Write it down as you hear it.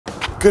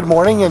Good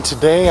morning, and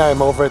today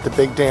I'm over at the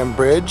Big Dam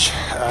Bridge.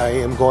 I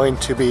am going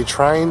to be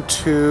trying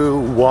to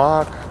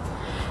walk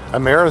a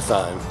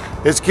marathon.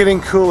 It's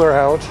getting cooler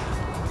out.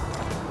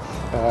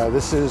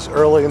 This is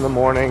early in the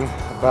morning,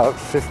 about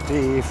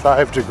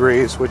 55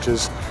 degrees, which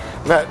is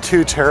not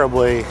too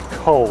terribly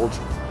cold,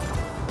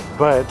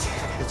 but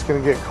it's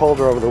going to get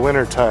colder over the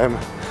winter time.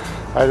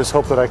 I just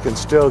hope that I can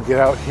still get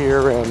out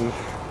here and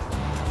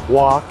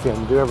walk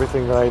and do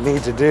everything that I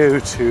need to do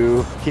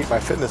to keep my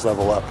fitness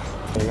level up.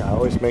 I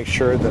always make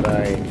sure that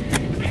I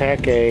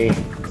pack a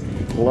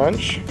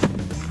lunch,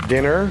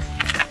 dinner,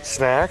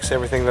 snacks,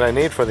 everything that I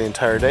need for the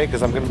entire day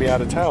because I'm going to be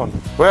out of town.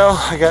 Well,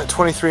 I got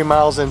 23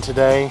 miles in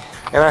today,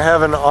 and I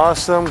have an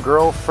awesome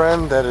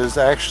girlfriend that is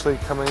actually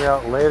coming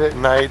out late at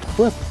night.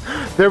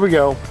 There we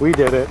go, we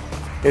did it.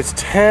 It's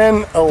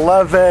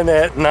 10:11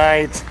 at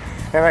night,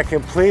 and I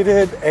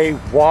completed a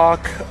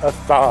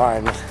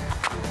walk-a-thon.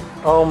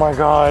 Oh my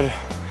God,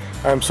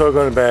 I'm so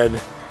going to bed.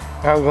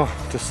 I'm going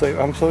to sleep.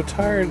 I'm so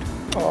tired.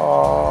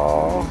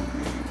 Aww.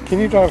 Can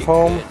you drive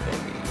home?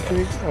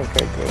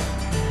 Okay, good.